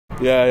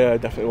Yeah,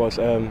 it definitely was.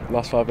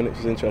 Last 5 minutes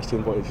was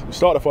interesting, but we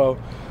started off well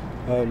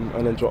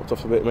and then dropped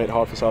off a bit, made it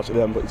hard for ourselves at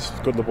the end, but it's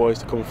good of the boys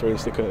to come through and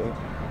stick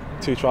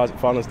at 2 tries at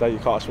finals day. You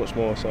can't ask much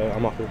more, so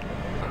I'm happy.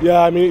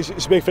 Yeah, I mean,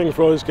 it's a big thing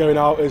for us going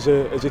out as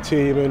a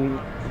team and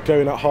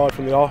going out hard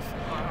from the off.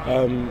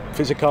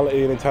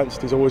 Physicality and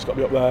intensity has always got to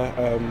be up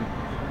there.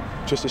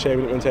 Just a shame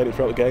we didn't maintain it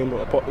throughout the game,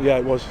 but yeah,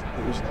 it was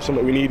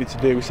something we needed to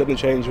do. We said in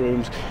the change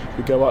rooms,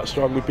 we'd go out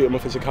strong, we'd beat them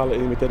on physicality,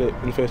 and we did it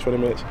in the first 20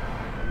 minutes.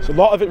 So a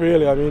lot of it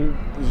really, I mean,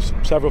 there's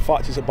several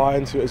factors that buy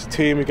into it. As a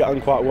team, we get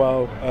on quite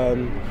well.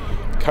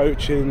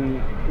 Coaching,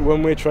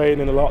 when we're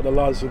training, a lot of the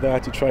lads are there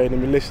to train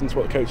and we listen to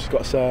what the coach has got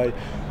to say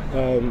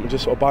and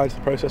just sort of buy into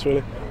the process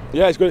really.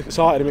 Yeah, it's good, it's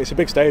exciting. I mean, it's a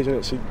big stage, isn't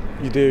it? So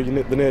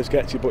the nerves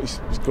get you, but it's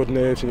good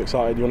nerves and you're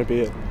excited, you want to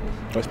be it.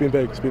 It's been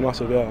big, it's been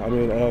massive, yeah. I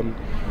mean,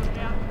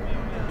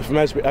 from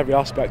every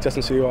aspect,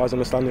 S&C wise,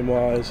 understanding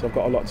wise, I've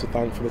got a lot to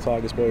thank for the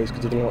Tigers boys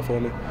because they've done a lot for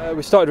me.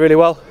 We started really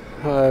well,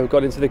 we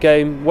got into the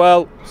game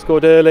well,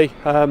 scored early,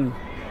 and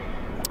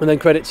then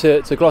credit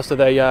to Gloucester,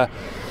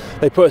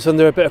 they put us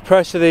under a bit of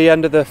pressure at the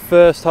end of the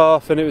first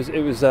half, and it was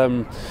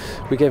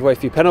we gave away a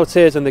few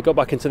penalties and they got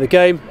back into the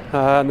game,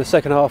 and the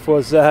second half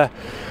was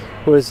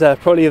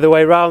probably the other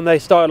way around. They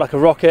started like a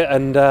rocket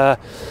and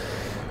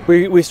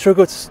we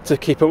struggled to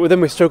keep up with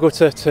them. We struggled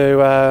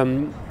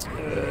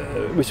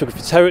we struggled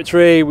for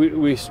territory.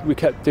 We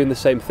kept doing the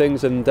same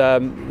things, and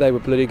they were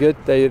bloody good.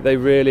 They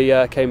really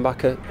came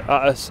back at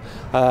us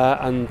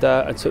and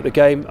took the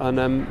game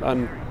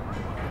and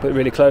put it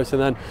really close.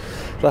 And then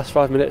the last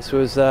 5 minutes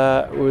was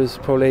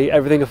probably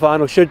everything a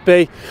final should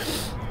be.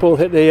 Ball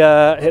hit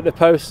the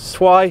post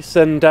twice,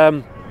 and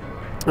a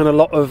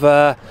lot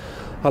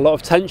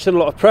of tension, a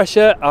lot of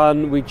pressure,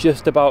 and we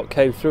just about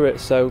came through it.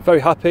 So very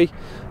happy,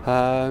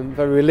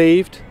 very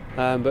relieved.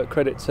 But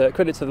credit to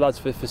the lads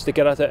for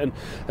sticking at it,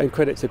 and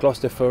credit to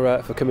Gloucester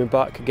for coming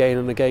back again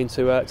and again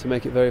to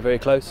make it very, very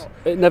close.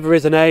 It never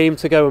is an aim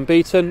to go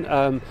unbeaten.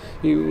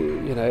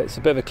 You know, it's a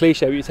bit of a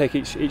cliche, but you take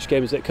each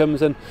game as it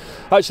comes. And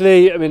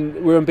actually, I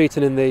mean, we're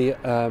unbeaten in the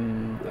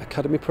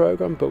academy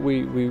programme, but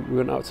we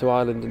went out to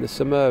Ireland in the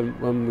summer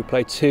when we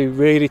played 2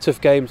 really tough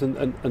games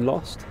and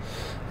lost.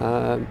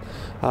 Yeah,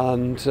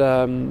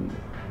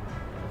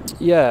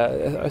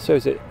 I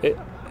suppose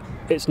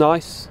it's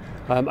nice.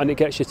 And it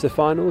gets you to the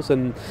finals,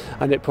 and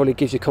it probably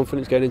gives you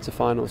confidence going into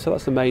finals. So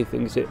that's the main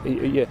thing. Is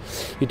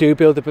you do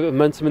build a bit of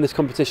momentum in this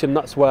competition.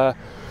 That's where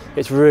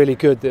it's really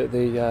good that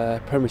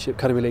the Premiership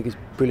Academy League is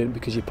brilliant,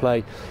 because you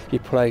play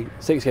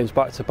 6 games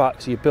back to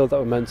back, so you build that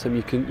momentum.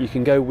 You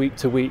can go week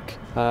to week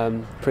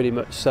pretty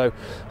much. So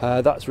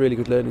that's really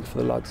good learning for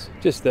the lads.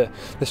 Just the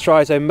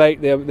strides they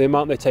make, the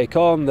amount they take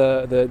on,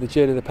 the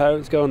journey the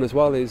parents go on as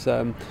well is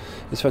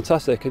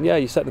fantastic. And yeah,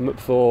 you set them up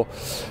for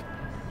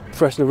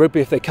professional rugby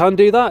if they can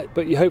do that,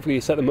 but hopefully you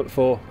set them up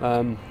for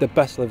the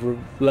best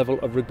level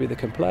of rugby they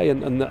can play,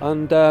 and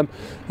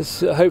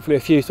there's hopefully a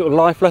few sort of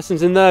life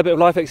lessons in there, a bit of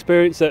life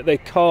experience that they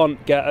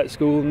can't get at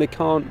school and they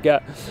can't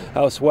get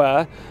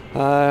elsewhere.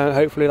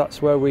 Hopefully that's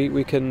where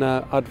we can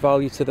add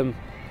value to them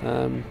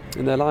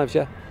in their lives,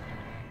 yeah.